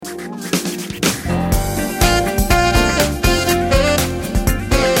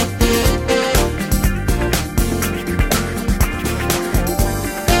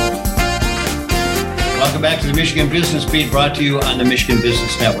Michigan Business Beat, brought to you on the Michigan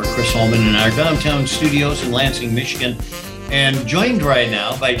Business Network. Chris Holman in our downtown studios in Lansing, Michigan, and joined right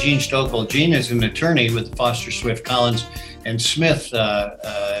now by Gene Stokel. Gene is an attorney with the Foster Swift Collins and Smith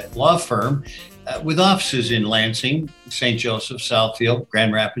law firm with offices in Lansing, St. Joseph, Southfield,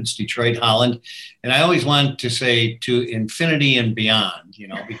 Grand Rapids, Detroit, Holland. And I always want to say to infinity and beyond,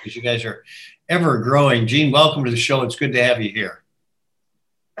 because you guys are ever growing. Gene, welcome to the show. It's good to have you here.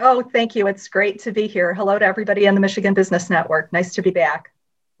 Oh, thank you. It's great to be here. Hello to everybody in the Michigan Business Network. Nice to be back.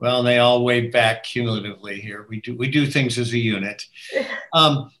 Well, they all wave back cumulatively here. We do things as a unit.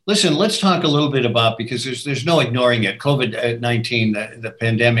 Listen, let's talk a little bit about, because there's no ignoring it. COVID-19, the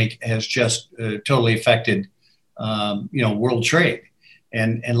pandemic has just totally affected, world trade.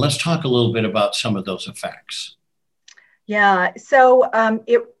 And let's talk a little bit about some of those effects. Yeah, so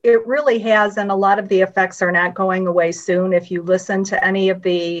it really has, and a lot of the effects are not going away soon. If you listen to any of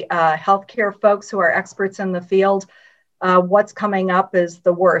the healthcare folks who are experts in the field, what's coming up is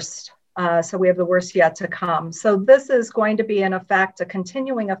the worst. So we have the worst yet to come. So this is going to be a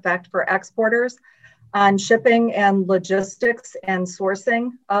continuing effect for exporters on shipping and logistics and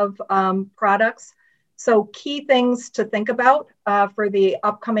sourcing of products. So key things to think about for the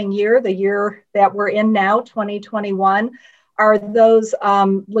upcoming year, the year that we're in now, 2021, are those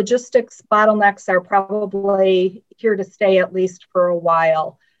logistics bottlenecks are probably here to stay at least for a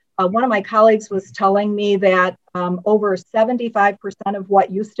while. One of my colleagues was telling me that over 75% of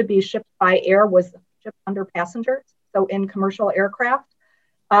what used to be shipped by air was shipped under passengers, so in commercial aircraft.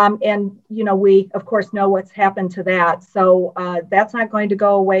 And, we, of course, know what's happened to that. So that's not going to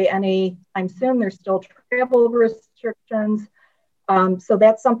go away anytime soon. There's still travel restrictions. So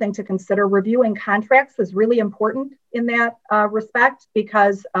that's something to consider. Reviewing contracts is really important in that respect,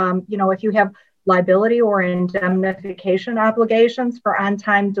 because, if you have liability or indemnification obligations for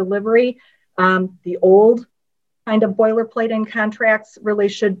on-time delivery, the old kind of boilerplate in contracts really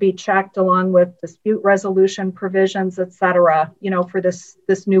should be checked, along with dispute resolution provisions, et cetera, for this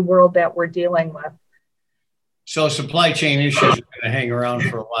new world that we're dealing with. So supply chain issues are going to hang around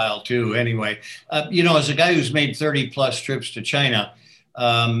for a while too. Anyway, as a guy who's made 30 plus trips to China,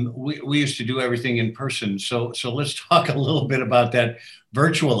 we used to do everything in person. So let's talk a little bit about that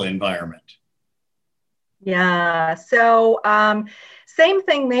virtual environment. Yeah. So same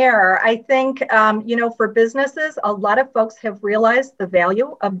thing there. I think, for businesses, a lot of folks have realized the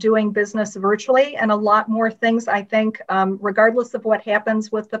value of doing business virtually, and a lot more things, I think, regardless of what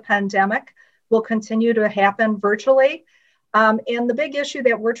happens with the pandemic, will continue to happen virtually. And the big issue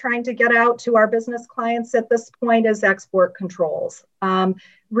that we're trying to get out to our business clients at this point is export controls.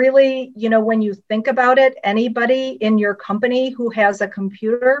 Really, when you think about it, anybody in your company who has a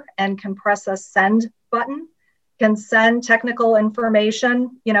computer and can press a send button can send technical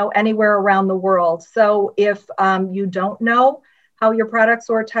information, anywhere around the world. So if you don't know how your products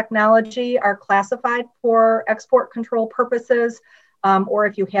or technology are classified for export control purposes, or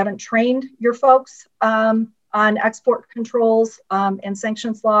if you haven't trained your folks on export controls and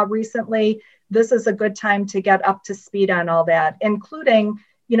sanctions law recently, this is a good time to get up to speed on all that, including,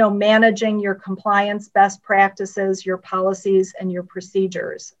 managing your compliance best practices, your policies, and your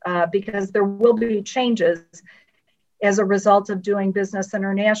procedures, because there will be changes as a result of doing business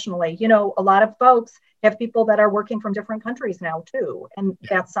internationally. A lot of folks have people that are working from different countries now too, and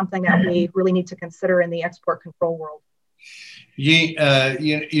that's something that we really need to consider in the export control world.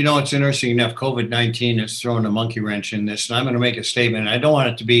 It's interesting enough, COVID-19 has thrown a monkey wrench in this, and I'm going to make a statement. I don't want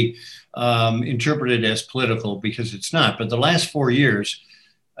it to be interpreted as political, because it's not, but the last 4 years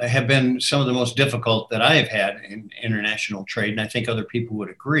have been some of the most difficult that I have had in international trade, and I think other people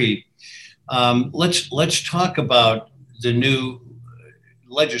would agree. Let's talk about the new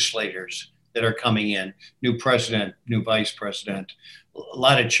legislators that are coming in, new president, new vice president, a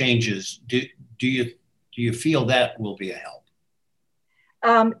lot of changes. Do you feel that will be a help?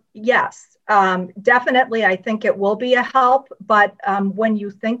 Yes, definitely. I think it will be a help. But when you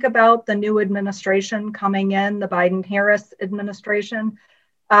think about the new administration coming in, the Biden-Harris administration,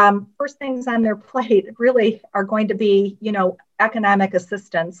 first things on their plate really are going to be, economic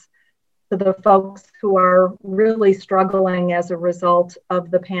assistance to the folks who are really struggling as a result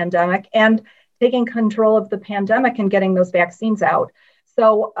of the pandemic, and taking control of the pandemic and getting those vaccines out.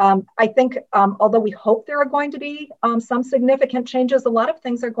 So I think, although we hope there are going to be some significant changes, a lot of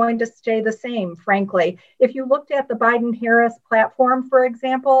things are going to stay the same, frankly. If you looked at the Biden-Harris platform, for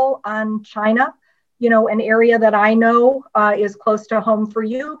example, on China, an area that I know is close to home for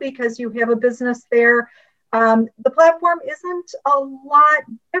you because you have a business there, the platform isn't a lot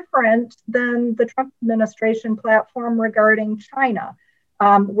different than the Trump administration platform regarding China.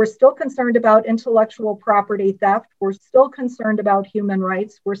 We're still concerned about intellectual property theft. We're still concerned about human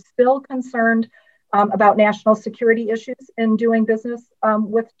rights. We're still concerned about national security issues in doing business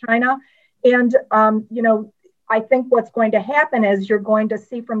with China. And, I think what's going to happen is you're going to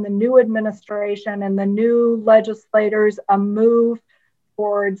see from the new administration and the new legislators a move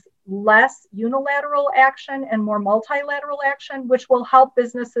towards less unilateral action and more multilateral action, which will help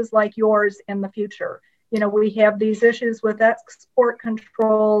businesses like yours in the future. We have these issues with export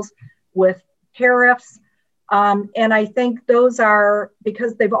controls, with tariffs, and I think those are,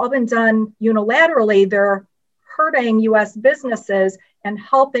 because they've all been done unilaterally, they're hurting U.S. businesses and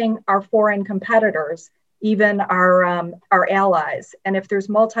helping our foreign competitors, even our allies. And if there's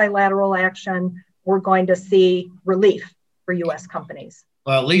multilateral action, we're going to see relief for U.S. companies.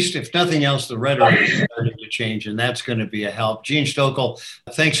 Well, at least if nothing else, the rhetoric is starting to change, and that's going to be a help. Jean Stokel,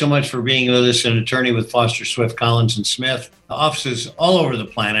 thanks so much for being with us, an attorney with Foster Swift Collins and Smith. Offices all over the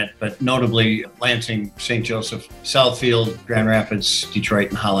planet, but notably Lansing, St. Joseph, Southfield, Grand Rapids, Detroit,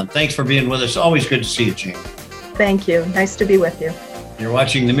 and Holland. Thanks for being with us. Always good to see you, Jean. Thank you. Nice to be with you. You're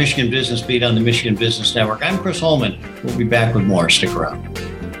watching the Michigan Business Beat on the Michigan Business Network. I'm Chris Holman. We'll be back with more. Stick around.